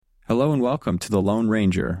Hello and welcome to The Lone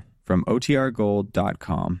Ranger from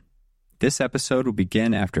OTRGold.com. This episode will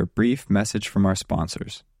begin after a brief message from our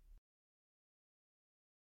sponsors.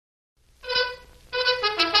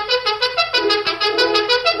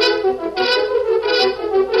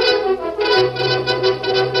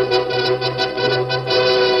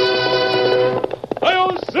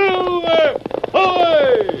 Hi-yo, Silver!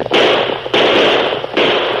 Ahoy!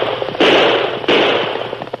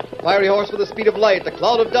 Fiery horse with the speed of light, the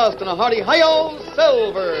cloud of dust, and a hearty hi-yo,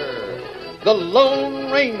 Silver, the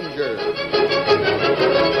Lone Ranger.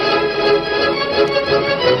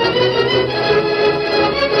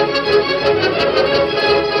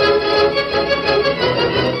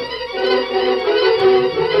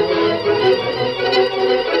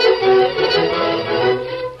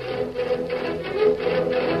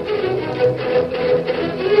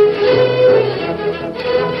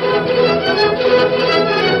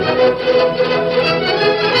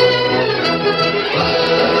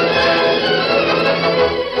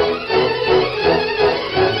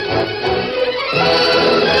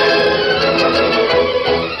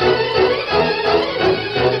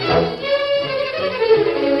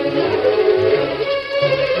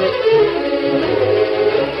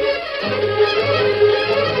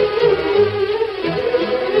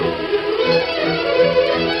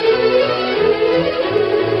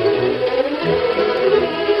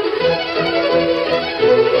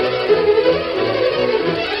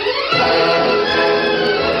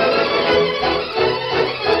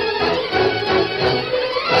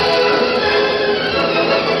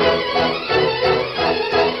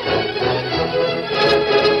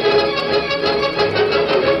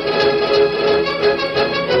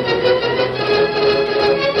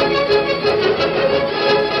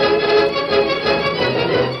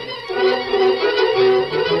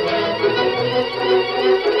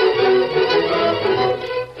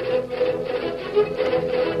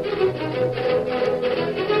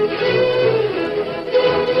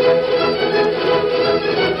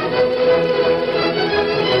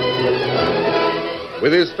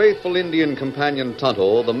 With his faithful Indian companion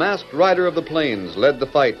Tonto, the masked rider of the plains led the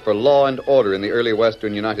fight for law and order in the early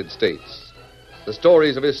western United States. The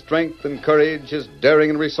stories of his strength and courage, his daring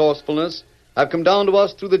and resourcefulness, have come down to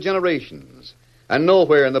us through the generations, and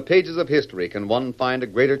nowhere in the pages of history can one find a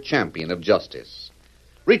greater champion of justice.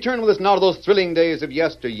 Return with us now to those thrilling days of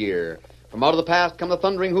yesteryear. From out of the past come the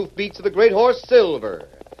thundering hoofbeats of the great horse Silver.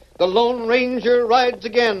 The Lone Ranger rides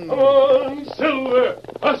again. Come on, Silver!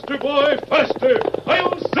 Faster, boy, faster!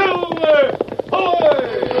 Hi-yo, Silver!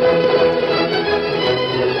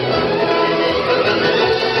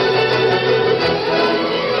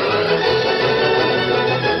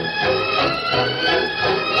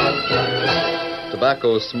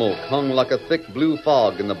 Tobacco smoke hung like a thick blue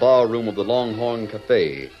fog in the bar room of the Longhorn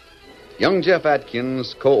Cafe. Young Jeff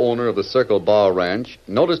Atkins, co-owner of the Circle Bar Ranch,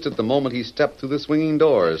 noticed it the moment he stepped through the swinging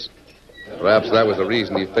doors. Perhaps that was the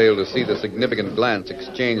reason he failed to see the significant glance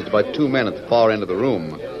exchanged by two men at the far end of the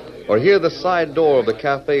room, or hear the side door of the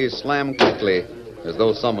cafe slam quickly, as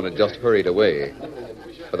though someone had just hurried away.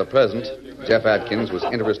 For the present, Jeff Atkins was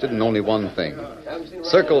interested in only one thing: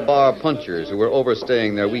 Circle Bar punchers who were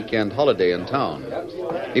overstaying their weekend holiday in town.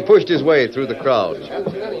 He pushed his way through the crowd.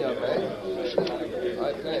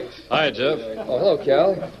 Hi, Jeff. Oh, hello,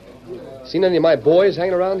 Cal. Seen any of my boys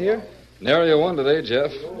hanging around here? Nary a one today,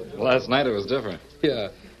 Jeff. Last night it was different. Yeah,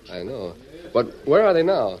 I know. But where are they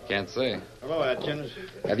now? Can't say. Hello, Atkins.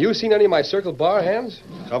 Have you seen any of my Circle Bar hands?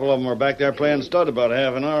 A couple of them were back there playing stud about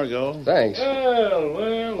half an hour ago. Thanks.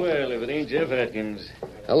 Well, if it ain't Jeff Atkins.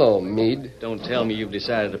 Hello, Meade. Don't tell me you've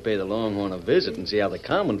decided to pay the Longhorn a visit and see how the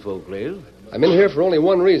common folk live. I'm in here for only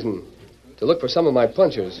one reason: to look for some of my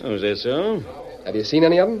punchers. Oh, is that so? Have you seen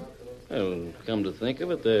any of them? Well, come to think of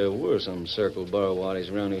it, there were some Circle Bar waddies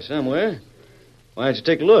around here somewhere. Why don't you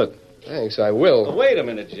take a look? Thanks, I will. Oh, wait a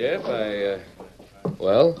minute, Jeff.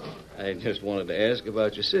 Well? I just wanted to ask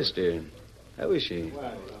about your sister. How is she?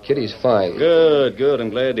 Kitty's fine. Good. I'm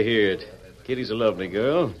glad to hear it. Kitty's a lovely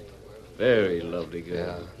girl. Very lovely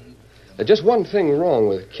girl. Yeah. There's just one thing wrong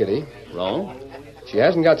with Kitty. Wrong? She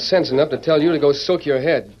hasn't got sense enough to tell you to go soak your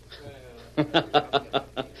head.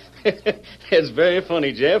 It's very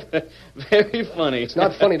funny, Jeff. Very funny. It's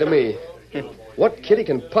not funny to me. What Kitty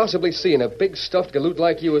can possibly see in a big stuffed galoot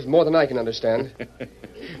like you is more than I can understand.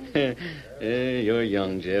 You're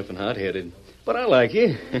young, Jeff, and hot-headed. But I like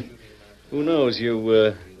you. Who knows,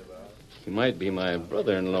 you might be my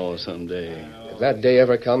brother-in-law someday. If that day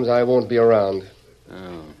ever comes, I won't be around.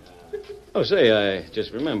 Oh, say, I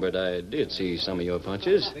just remembered I did see some of your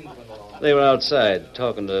punches. They were outside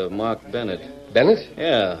talking to Mark Bennett. Bennett?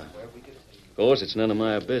 Yeah. Of course, it's none of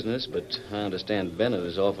my business, but I understand Bennett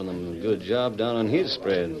is offering them a good job down on his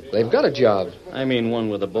spread. They've got a job. I mean one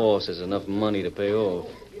where the boss has enough money to pay off.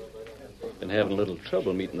 Been having a little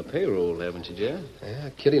trouble meeting the payroll, haven't you, Jeff? Yeah,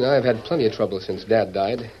 Kitty and I have had plenty of trouble since Dad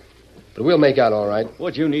died. But we'll make out all right.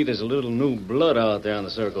 What you need is a little new blood out there on the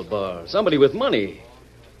Circle Bar. Somebody with money.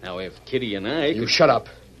 Now, if Kitty and I... You shut up.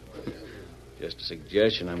 Just a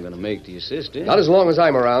suggestion I'm going to make to your sister. Not as long as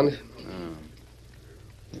I'm around.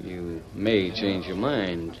 You may change your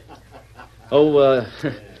mind. Oh,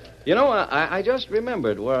 you know, I just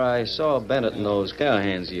remembered where I saw Bennett and those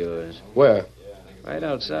cowhands of yours. Where? Right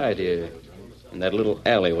outside here. In that little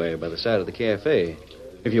alleyway by the side of the cafe.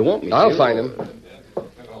 If you want me to... I'll find him.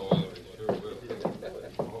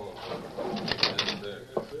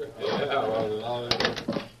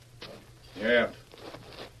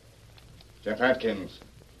 Jeff Atkins.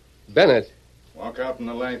 Bennett. Walk out in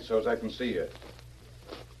the light so as I can see you.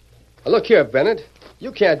 Now, look here, Bennett.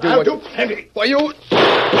 You can't do I'll what... do plenty. Why, you...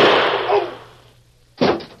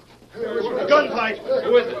 Gunfight.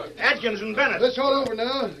 Who is it? Atkins and Bennett. That's all over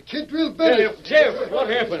now. The kid drilled Bennett. Jeff, what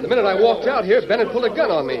happened? The minute I walked out here, Bennett pulled a gun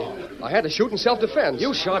on me. I had to shoot in self-defense.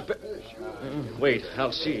 You shot... wait,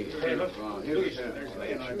 I'll see.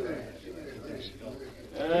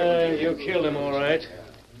 You killed him, all right.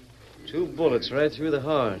 2 bullets right through the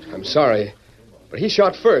heart. I'm sorry, but he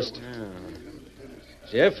shot first.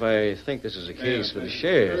 Jeff, I think this is a case for the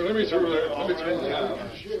sheriff. Let me through there.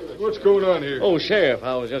 What's going on here? Oh, Sheriff,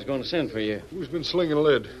 I was just going to send for you. Who's been slinging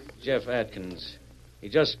lead? Jeff Atkins. He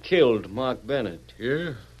just killed Mark Bennett.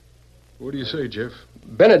 Yeah? What do you say, Jeff?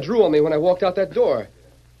 Bennett drew on me when I walked out that door.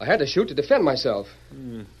 I had to shoot to defend myself.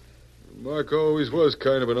 Mark always was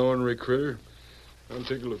kind of an ornery critter. I'll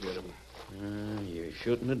take a look at him. You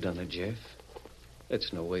shouldn't have done it, Jeff.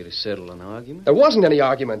 That's no way to settle an argument. There wasn't any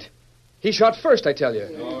argument. He shot first, I tell you.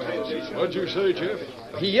 What'd you say, Jeff?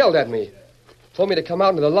 He yelled at me. Told me to come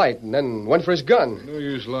out into the light, and then went for his gun. No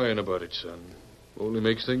use lying about it, son. Only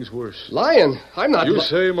makes things worse. Lying? I'm not... You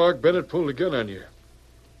say Mark Bennett pulled a gun on you.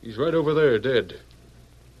 He's right over there, dead.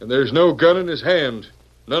 And there's no gun in his hand.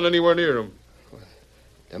 None anywhere near him.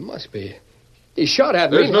 There must be. He shot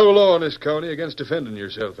at me. There's no law in this county against defending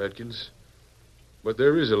yourself, Atkins. But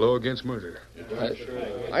there is a law against murder.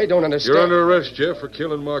 I don't understand. You're under arrest, Jeff, for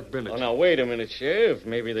killing Mark Bennett. Oh, now, wait a minute, Sheriff.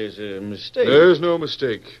 Maybe there's a mistake. There's no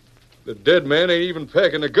mistake. The dead man ain't even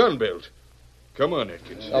packing a gun belt. Come on,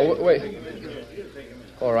 Atkins. Oh, wait.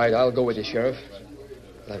 All right, I'll go with you, Sheriff.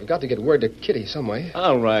 But I've got to get word to Kitty some way.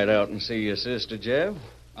 I'll ride out and see your sister, Jeff.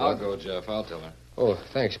 I'll go, Jeff. I'll tell her. Oh,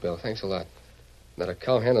 thanks, Bill. Thanks a lot. Not a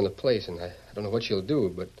cowhand on the place, and I don't know what she'll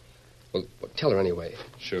do, but... Well, tell her anyway.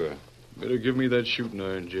 Sure. Better give me that shooting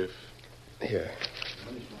iron, Jeff. Here.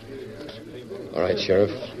 All right,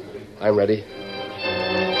 Sheriff. I'm ready.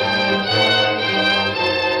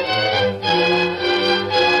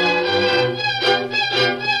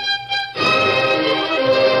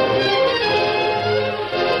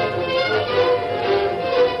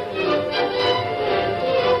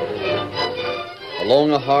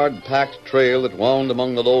 Along a hard-packed trail that wound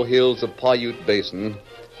among the low hills of Paiute Basin,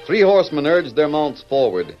 3 horsemen urged their mounts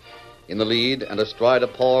forward. In the lead, and astride a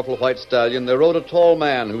powerful white stallion, there rode a tall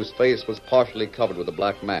man whose face was partially covered with a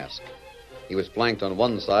black mask. He was flanked on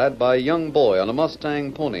one side by a young boy on a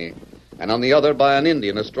Mustang pony, and on the other by an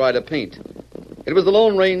Indian astride a paint. It was the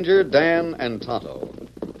Lone Ranger, Dan, and Tonto.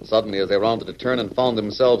 Suddenly, as they rounded a turn and found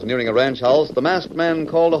themselves nearing a ranch house, the masked man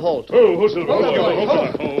called a halt. Hold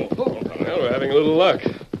Well, we're having a little luck.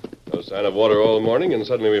 No sign of water all morning, and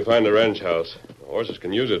suddenly we find a ranch house. The horses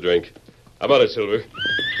can use a drink. How about it, Silver?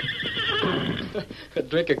 A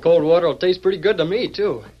drink of cold water will taste pretty good to me,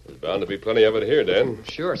 too. There's bound to be plenty of it here, Dan.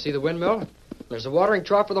 Sure. See the windmill? There's a watering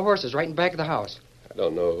trough for the horses right in back of the house. I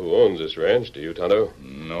don't know who owns this ranch. Do you, Tonto?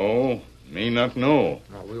 No, me not know.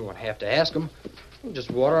 Well, we won't have to ask them. We'll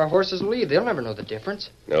just water our horses and leave. They'll never know the difference.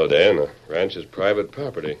 No, Dan. The ranch is private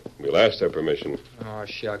property. We'll ask their permission. Oh,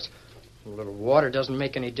 shucks. A little water doesn't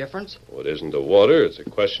make any difference. Well, it isn't the water. It's a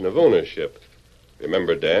question of ownership.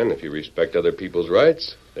 Remember, Dan, if you respect other people's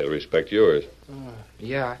rights, they'll respect yours.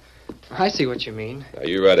 Yeah, I see what you mean. Now,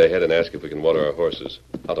 you ride ahead and ask if we can water our horses.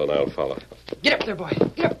 Tonto and I'll follow. Get up there, boy.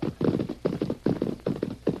 Get up.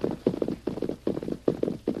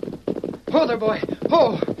 Ho there, boy.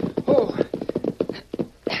 Ho. Ho.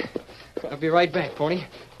 I'll be right back, Pony.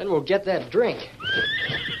 Then we'll get that drink.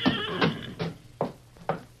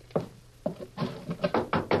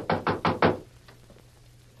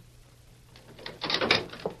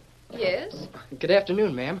 Yes? Good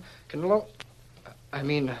afternoon, ma'am. Can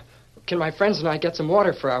my friends and I get some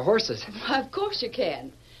water for our horses? Why, of course you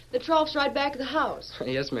can. The trough's right back of the house.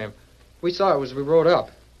 Yes, ma'am. We saw it as we rode up.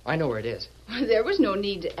 I know where it is. There was no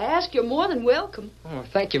need to ask. You're more than welcome. Oh,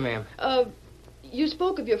 thank you, ma'am. You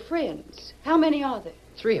spoke of your friends. How many are there?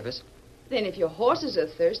 3 of us. Then if your horses are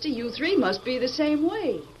thirsty, you 3 must be the same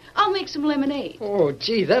way. I'll make some lemonade. Oh,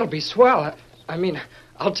 gee, that'll be swell.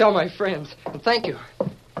 I'll tell my friends. And thank you.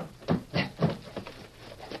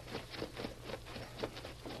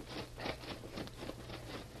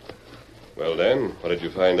 Well, Dan, what did you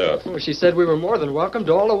find out? Oh, she said we were more than welcome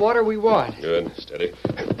to all the water we want. Good. Steady.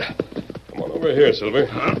 Come on over here, Silver.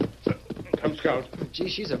 Come, Scout. Gee,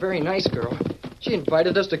 she's a very nice girl. She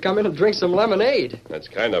invited us to come in and drink some lemonade. That's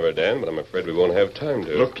kind of her, Dan, but I'm afraid we won't have time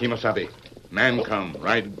to. Look, Kimasabi. Man come.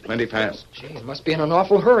 Ride plenty fast. Gee, he must be in an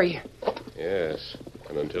awful hurry. Yes.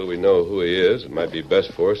 And until we know who he is, it might be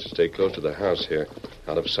best for us to stay close to the house here.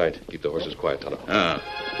 Out of sight. Keep the horses quiet, Tonto.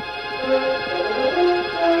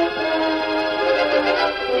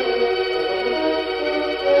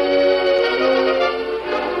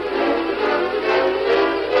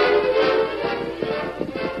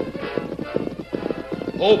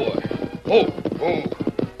 Oh, boy. Oh.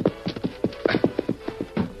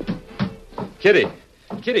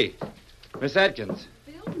 Kitty. Miss Atkins.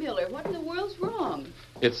 Bill Miller, what in the world's wrong?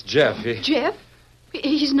 It's Jeff. Jeff?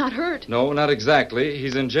 He's not hurt. No, not exactly.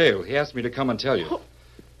 He's in jail. He asked me to come and tell you. Oh,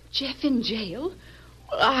 Jeff in jail?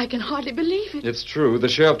 Well, I can hardly believe it. It's true. The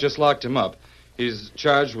sheriff just locked him up. He's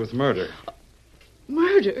charged with murder.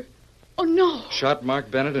 Murder? Oh, no. Shot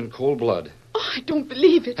Mark Bennett in cold blood. Oh, I don't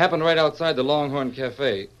believe it. Happened right outside the Longhorn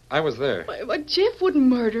Cafe. I was there. But Jeff wouldn't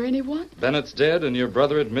murder anyone. Bennett's dead, and your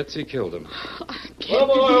brother admits he killed him. I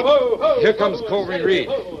can't believe it. Here comes Colby Reed.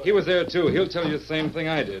 He was there, too. He'll tell you the same thing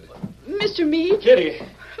I did. Mr. Meade? Kitty.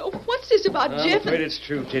 Oh, what's this about Jeff? I'm afraid it's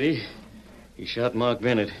true, Kitty. He shot Mark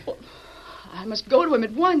Bennett. Oh, I must go to him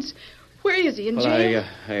at once. Where is he, in jail?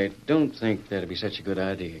 I don't think that'd be such a good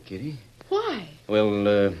idea, Kitty. Why?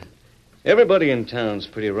 Well, everybody in town's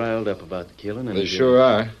pretty riled up about the killing. And They sure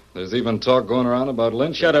are. There's even talk going around about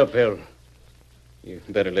lynching. Shut up, Bill. You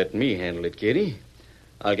better let me handle it, Kitty.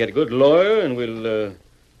 I'll get a good lawyer, and we'll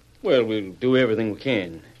do everything we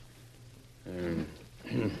can.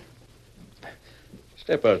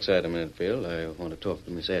 Step outside a minute, Bill. I want to talk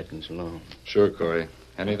to Miss Atkins alone. Sure, Corey.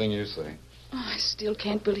 Anything you say. Oh, I still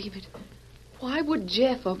can't believe it. Why would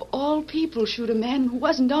Jeff, of all people, shoot a man who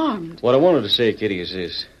wasn't armed? What I wanted to say, Kitty, is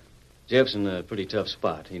this. Jeff's in a pretty tough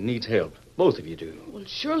spot. He needs help. Both of you do. Well,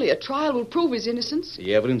 surely a trial will prove his innocence.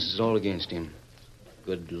 The evidence is all against him. A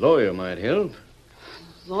good lawyer might help.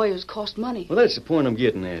 Lawyers cost money. Well, that's the point I'm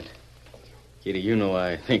getting at. Kitty, you know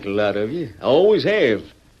I think a lot of you. I always have.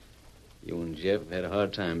 You and Jeff have had a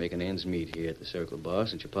hard time making ends meet here at the Circle Bar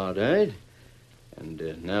since your pa died. And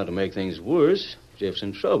now to make things worse, Jeff's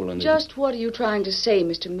in trouble. And Just what are you trying to say,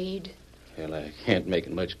 Mr. Meade? Well, I can't make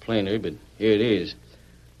it much plainer, but here it is.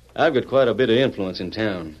 I've got quite a bit of influence in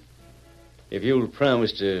town. If you'll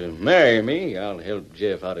promise to marry me, I'll help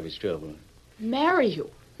Jeff out of his trouble. Marry you?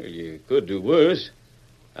 Well, you could do worse.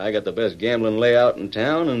 I got the best gambling layout in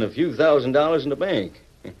town and a few $1,000s in the bank.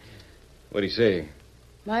 What do you say?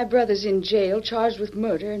 My brother's in jail, charged with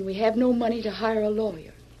murder, and we have no money to hire a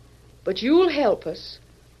lawyer. But you'll help us,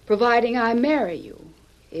 providing I marry you.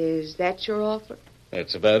 Is that your offer?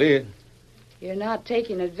 That's about it. You're not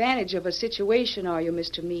taking advantage of a situation, are you,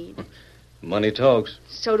 Mr. Meade? Money talks.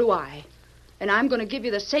 So do I. And I'm going to give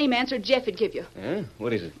you the same answer Jeff would give you. Huh?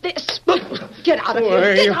 What is it? This. Get out of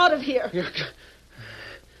here. Get out of here.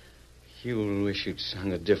 You'll wish you'd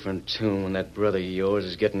sung a different tune when that brother of yours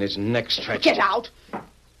is getting his neck stretched. Get out.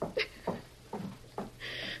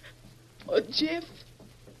 Oh, Jeff.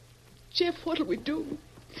 Jeff, what'll we do?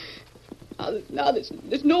 Now there's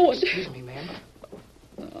no one. Excuse me, ma'am.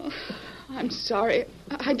 Oh, I'm sorry.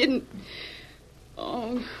 I didn't...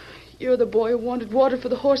 Oh, you're the boy who wanted water for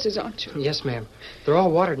the horses, aren't you? Yes, ma'am. They're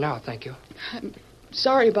all watered now, thank you. I'm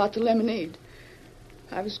sorry about the lemonade.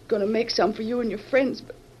 I was going to make some for you and your friends,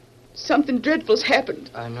 but something dreadful's happened.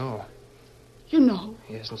 I know. You know?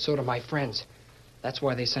 Yes, and so do my friends. That's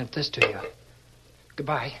why they sent this to you.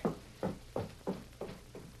 Goodbye.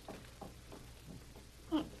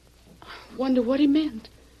 I wonder what he meant.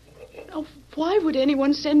 Now, why would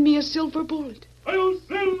anyone send me a silver bullet? Hail,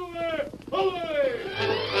 silver! Away!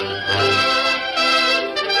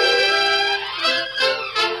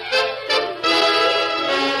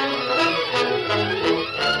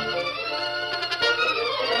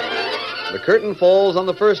 The curtain falls on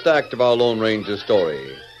the first act of our Lone Ranger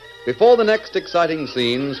story. Before the next exciting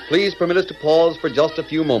scenes, please permit us to pause for just a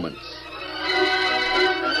few moments.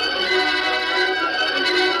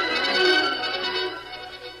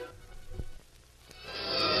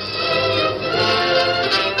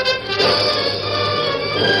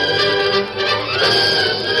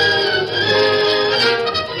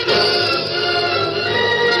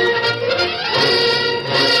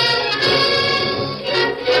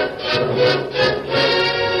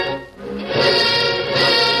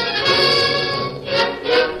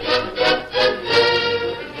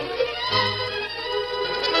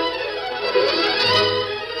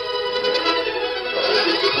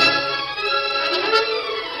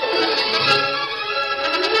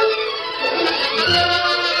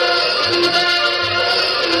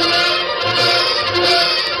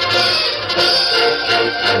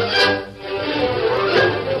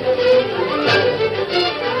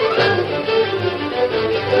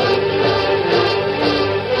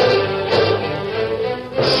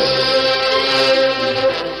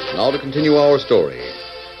 Now to continue our story.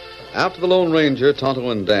 After the Lone Ranger, Tonto,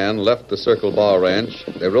 and Dan left the Circle Bar Ranch,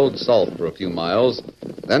 they rode south for a few miles,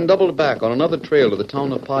 then doubled back on another trail to the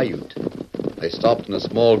town of Paiute. They stopped in a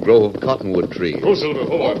small grove of cottonwood trees. Oh, Silver,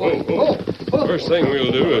 hold on. Hold. First thing we'll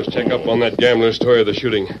do is check up on that gambler's story of the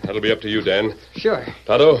shooting. That'll be up to you, Dan. Sure.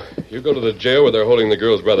 Tonto, you go to the jail where they're holding the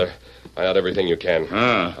girl's brother. Find out everything you can.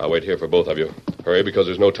 I'll wait here for both of you. Hurry, because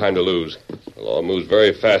there's no time to lose. The law moves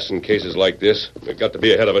very fast in cases like this. We've got to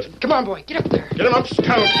be ahead of it. Come on, boy. Get up there. Get him up,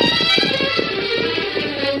 Scout.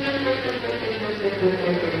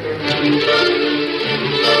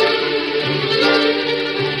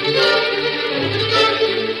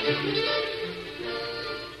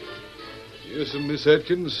 Yes, and Miss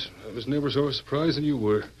Atkins, I was never so surprised than you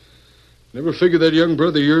were. Never figured that young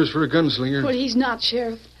brother of yours for a gunslinger. Well, he's not,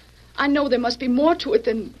 Sheriff. I know there must be more to it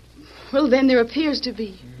than there appears to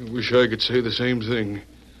be. I wish I could say the same thing.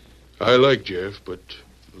 I like Jeff, but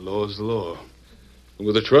the law's the law. And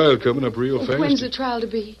with the trial coming up real fast... When's the trial to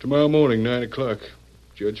be? Tomorrow morning, 9 o'clock.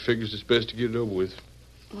 Judge figures it's best to get it over with.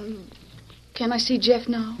 Well, can I see Jeff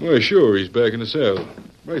now? Why, sure. He's back in the cell.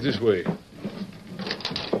 Right this way.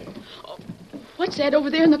 What's that over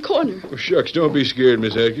there in the corner? Oh, shucks, don't be scared,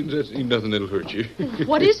 Miss Atkins. That ain't nothing that'll hurt you.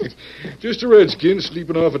 What is it? Just a redskin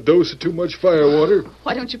sleeping off a dose of too much firewater.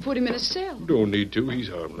 Why don't you put him in a cell? Don't need to. He's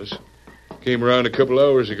harmless. Came around a couple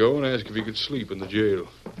hours ago and asked if he could sleep in the jail.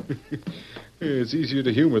 It's easier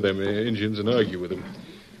to humor them Injuns than argue with them.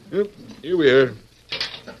 Well, here we are.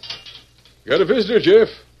 Got a visitor, Jeff.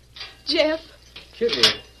 Jeff? Kitty.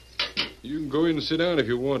 You can go in and sit down if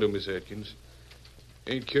you want to, Miss Atkins.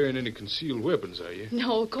 Ain't carrying any concealed weapons, are you?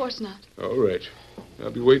 No, of course not. All right. I'll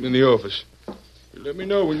be waiting in the office. Let me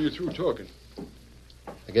know when you're through talking.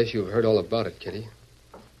 I guess you've heard all about it, Kitty.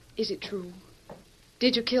 Is it true?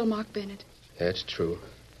 Did you kill Mark Bennett? Yeah, it's true.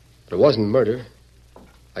 But it wasn't murder.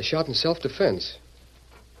 I shot in self-defense.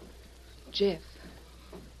 Jeff,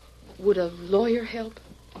 would a lawyer help?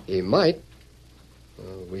 He might.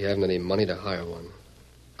 We haven't any money to hire one.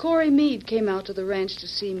 Corey Meade came out to the ranch to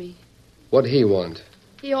see me. What'd he want?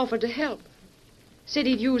 He offered to help. Said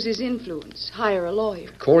he'd use his influence, hire a lawyer.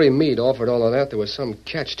 Corey Meade offered all of that. There was some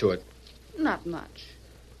catch to it. Not much.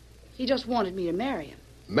 He just wanted me to marry him.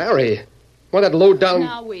 Marry? Why, that low-down...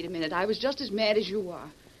 Now, wait a minute. I was just as mad as you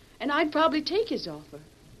are. And I'd probably take his offer.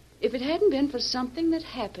 If it hadn't been for something that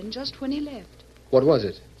happened just when he left. What was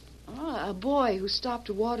it? Oh, a boy who stopped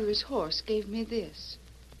to water his horse gave me this.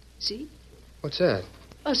 See? What's that?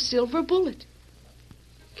 A silver bullet.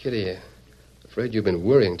 Kitty, afraid you've been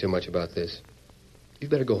worrying too much about this.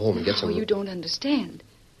 You'd better go home and get some... Oh, you don't understand.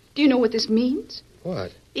 Do you know what this means?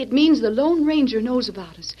 What? It means the Lone Ranger knows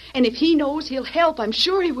about us. And if he knows, he'll help. I'm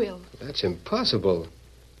sure he will. That's impossible.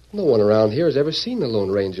 No one around here has ever seen the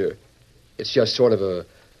Lone Ranger. It's just sort of a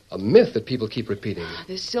myth that people keep repeating.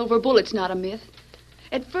 This silver bullet's not a myth.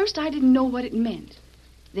 At first, I didn't know what it meant.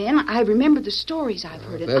 Then I remembered the stories I've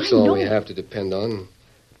heard. And that's I all know we have to depend on.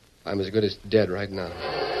 I'm as good as dead right now.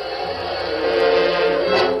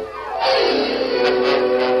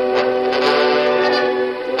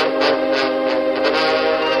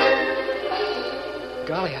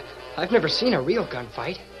 Golly, I've never seen a real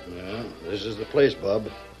gunfight. Yeah, this is the place, Bub.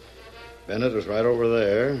 Bennett was right over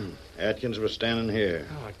there. Atkins was standing here.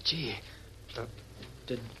 Oh, gee.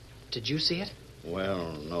 Did you see it?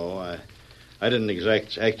 Well, no, I didn't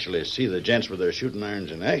actually see the gents with their shooting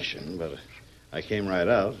irons in action, but I came right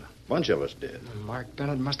out. A bunch of us did. Mark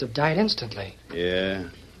Bennett must have died instantly. Yeah,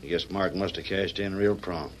 I guess Mark must have cashed in real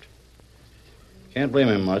prompt. Can't blame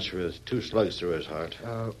him much with 2 slugs through his heart.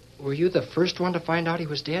 Were you the first one to find out he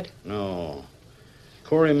was dead? No.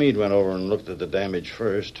 Corey Meade went over and looked at the damage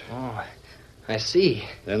first. Oh, I see.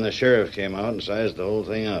 Then the sheriff came out and sized the whole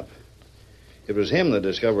thing up. It was him that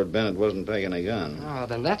discovered Bennett wasn't packing a gun. Oh,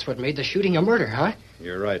 then that's what made the shooting a murder, huh?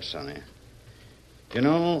 You're right, Sonny. You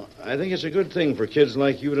know, I think it's a good thing for kids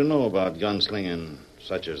like you to know about gunslinging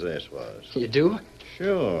such as this was. You do?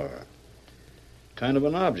 Sure. Kind of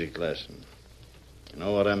an object lesson. You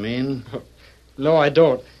know what I mean? No, I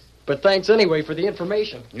don't. But thanks anyway for the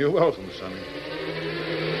information. You're welcome, Sonny.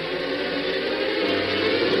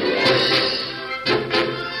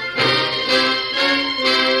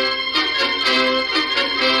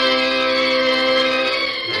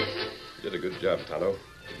 Did a good job, Tonto.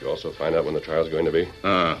 Did you also find out when the trial's going to be?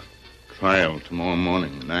 Trial tomorrow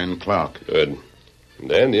morning, 9 o'clock. Good. And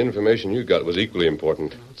then the information you got was equally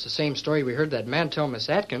important. It's the same story we heard that man tell Miss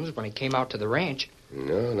Atkins when he came out to the ranch.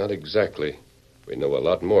 No, not exactly. We know a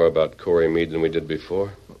lot more about Corey Meade than we did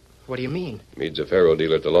before. What do you mean? Meade's a faro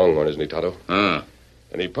dealer at the Longhorn, isn't he, Tonto? Ah.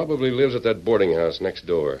 And he probably lives at that boarding house next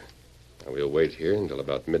door. Now, we'll wait here until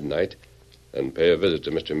about midnight and pay a visit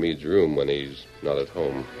to Mr. Meade's room when he's not at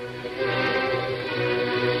home.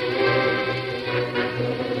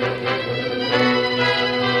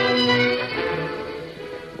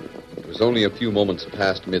 It was only a few moments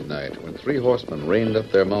past midnight when three horsemen reined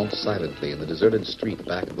up their mounts silently in the deserted street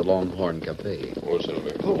back of the Longhorn Cafe. Oh, Silver.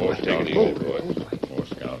 Take it easy, boy. Oh,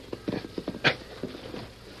 Scout.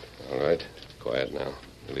 All right. Quiet now.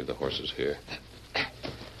 We'll leave the horses here.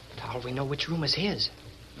 How do we know which room is his?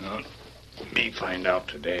 No, me find out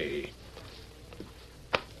today.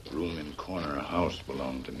 Room in corner of house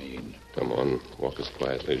belonged to Meade. Come on. Walk as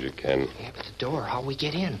quietly as you can. Yeah, but the door, how we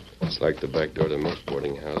get in? It's like the back door to most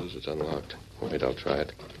boarding houses. It's unlocked. Wait, I'll try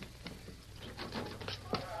it.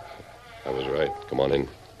 I was right. Come on in.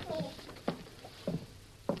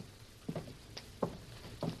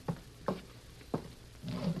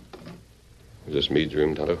 Is this Meade's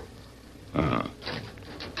room, Tonto? Uh-huh.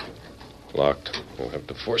 Locked. We'll have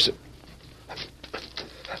to force it.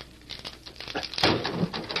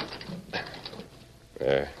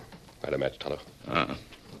 There. Light a match, Tonto. Uh-huh.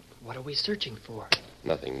 What are we searching for?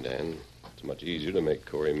 Nothing, Dan. It's much easier to make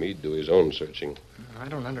Corey Meade do his own searching. I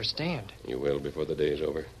don't understand. You will before the day's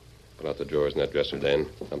over. Pull out the drawers in that dresser, Dan.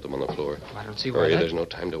 Dump them on the floor. I don't see why Hurry, that... there's no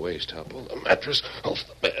time to waste. I'll pull the mattress off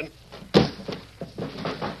the bed.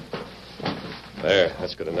 There,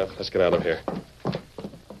 that's good enough. Let's get out of here.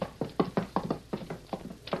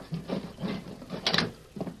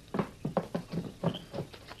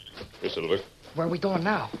 Here, Silver. Where are we going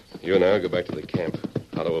now? You and I will go back to the camp.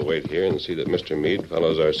 Tonto will wait here and see that Mr. Meade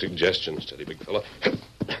follows our suggestions. Steady, big fella.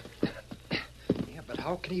 Yeah, but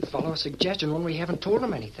how can he follow a suggestion when we haven't told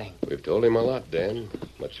him anything? We've told him a lot, Dan.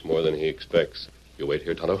 Much more than he expects. You wait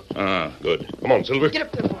here, Tonto? Uh-huh. Good. Come on, Silver. Get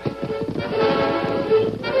up there, boy.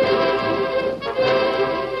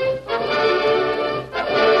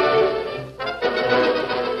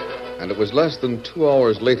 And it was less than 2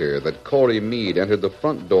 hours later that Corey Meade entered the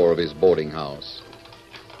front door of his boarding house.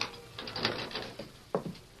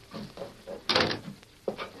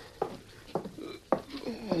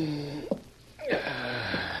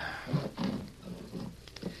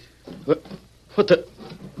 What the...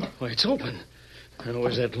 Why, it's open. Now,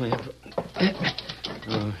 where's that lamp?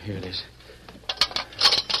 Oh, here it is.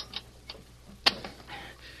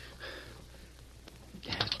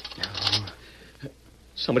 No.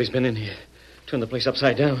 Somebody's been in here. Turned the place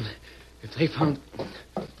upside down. If they found...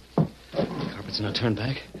 The carpet's not turned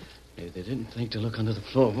back. Maybe they didn't think to look under the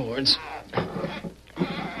floorboards.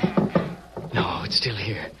 No, it's still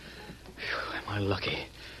here. Whew, am I lucky.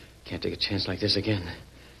 Can't take a chance like this again.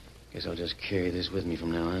 Guess I'll just carry this with me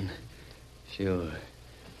from now on. Sure.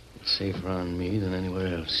 It's safer on me than anywhere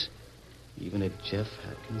else. Even at Jeff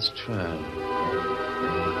Atkins' trial.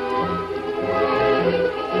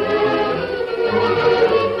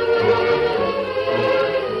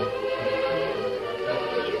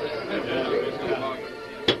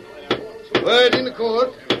 Right in the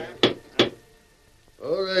court.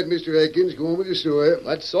 All right, Mr. Atkins, go on with your story.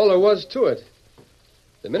 That's all there was to it.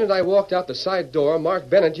 The minute I walked out the side door, Mark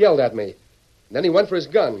Bennett yelled at me. And then he went for his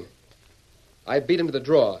gun. I beat him to the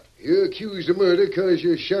draw. You're accused of murder because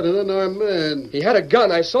you shot an unarmed man. He had a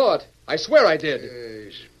gun. I saw it. I swear I did.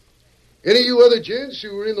 Yes. Any of you other gents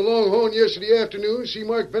who were in the Longhorn yesterday afternoon see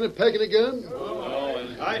Mark Bennett packing a gun?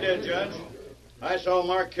 I did, Judge. I saw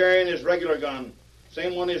Mark carrying his regular gun.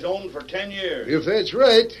 Same one he's owned for 10 years. If that's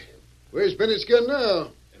right, where's Bennett's gun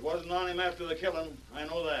now? It wasn't on him after the killing. I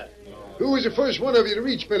know that. Who was the first one of you to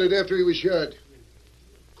reach Bennett after he was shot?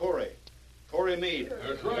 Corey Meade.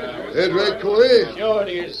 That right, Corey? Sure it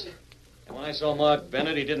is. And when I saw Mark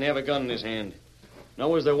Bennett, he didn't have a gun in his hand.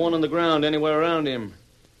 Nor was there one on the ground anywhere around him.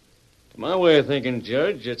 To my way of thinking,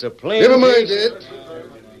 Judge, it's a plain... Never mind that.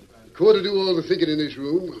 The court will do all the thinking in this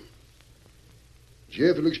room.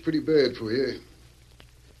 Jeff, it looks pretty bad for you.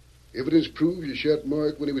 Evidence proves you shot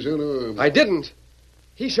Mark when he was unarmed. I didn't.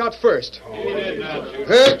 He shot first.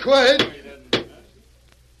 Hey, quiet.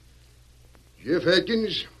 Jeff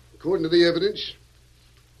Atkins, according to the evidence,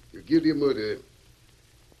 you're guilty of murder.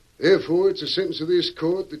 Therefore, it's a sentence of this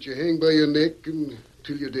court that you hang by your neck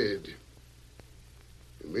until you're dead.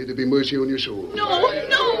 And may there be mercy on your soul. No.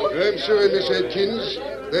 I'm sorry, Miss Atkins.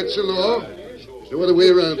 That's the law. There's no other way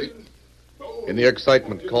around it. In the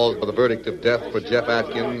excitement caused by the verdict of death for Jeff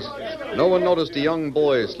Atkins, no one noticed a young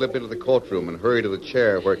boy slip into the courtroom and hurry to the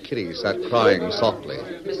chair where Kitty sat crying softly.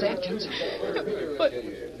 Miss Atkins?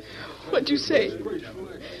 What'd you say?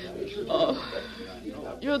 Oh,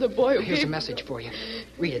 you're the boy who Here's a message for you.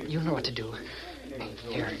 Read it. You know what to do.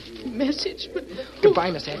 Here. Message? But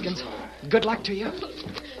Goodbye, Miss Atkins. Good luck to you.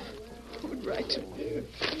 who'd right to me.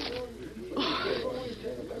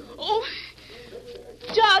 Oh,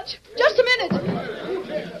 Judge, just a minute.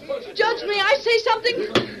 Judge, may I say something?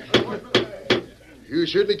 You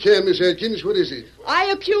certainly can, Miss Atkins. What is it? I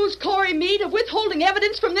accuse Corey Meade of withholding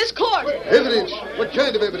evidence from this court. Evidence? What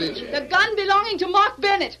kind of evidence? The gun belonging to Mark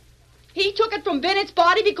Bennett. He took it from Bennett's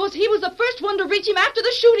body because he was the first one to reach him after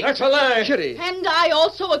the shooting. That's a lie. Kitty. And I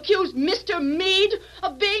also accuse Mr. Meade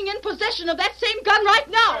of being in possession of that same gun right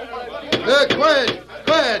now. Quiet!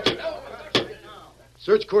 Quiet!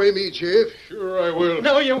 Search Corey Meade, Sheriff. Sure I will.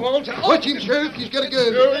 No, you won't. Watch him, Sheriff. He's got a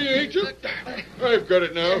gun. No, you ain't. I've got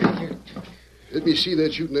it now. Let me see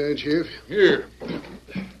that shooting iron, Sheriff. Here.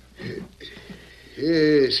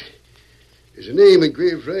 Yes. There's a name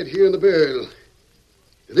engraved right here on the barrel.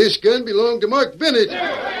 This gun belonged to Mark Bennett.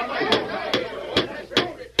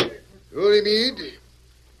 Corey Meade,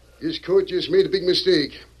 this court just made a big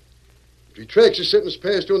mistake. It retracts the sentence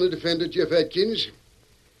passed on the defendant, Jeff Atkins,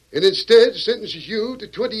 and instead sentences you to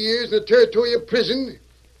 20 years in a territorial prison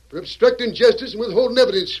for obstructing justice and withholding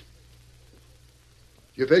evidence.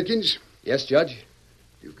 Jeff Atkins? Yes, Judge?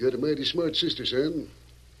 You've got a mighty smart sister, son.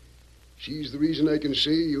 She's the reason I can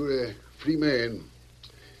say you're a free man.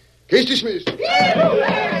 Case dismissed.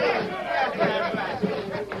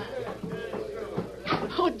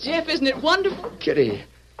 Oh, Jeff, isn't it wonderful? Kitty,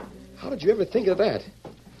 how did you ever think of that?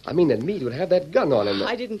 I mean, that Meade would have that gun on him.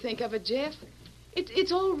 I didn't think of it, Jeff.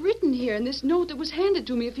 It's all written here in this note that was handed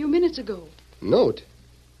to me a few minutes ago. Note?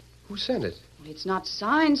 Who sent it? It's not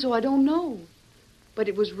signed, so I don't know. But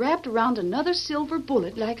it was wrapped around another silver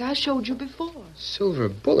bullet like I showed you before. Silver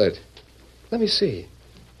bullet? Let me see.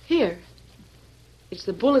 Here. It's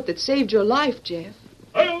the bullet that saved your life, Jeff.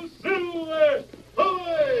 Hail Silver!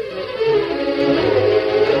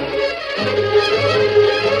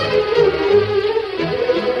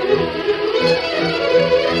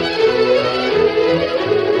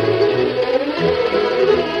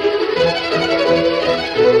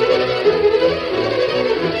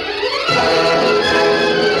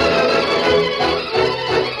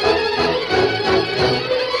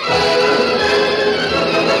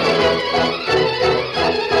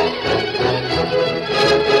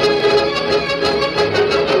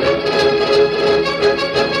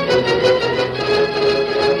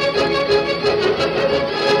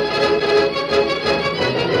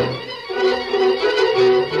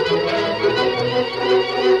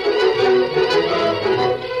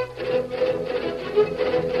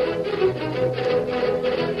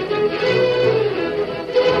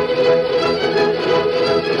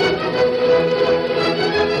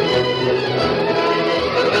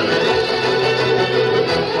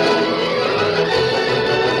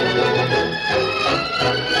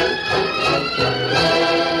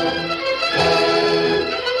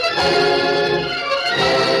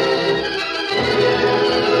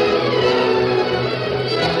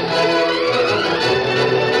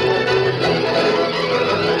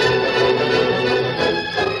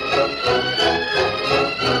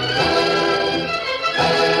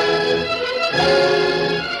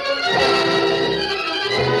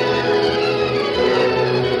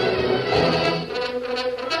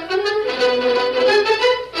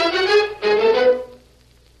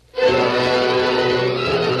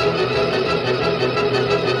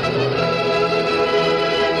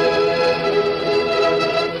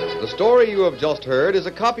 The story you have just heard is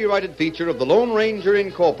a copyrighted feature of the Lone Ranger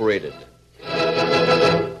Incorporated.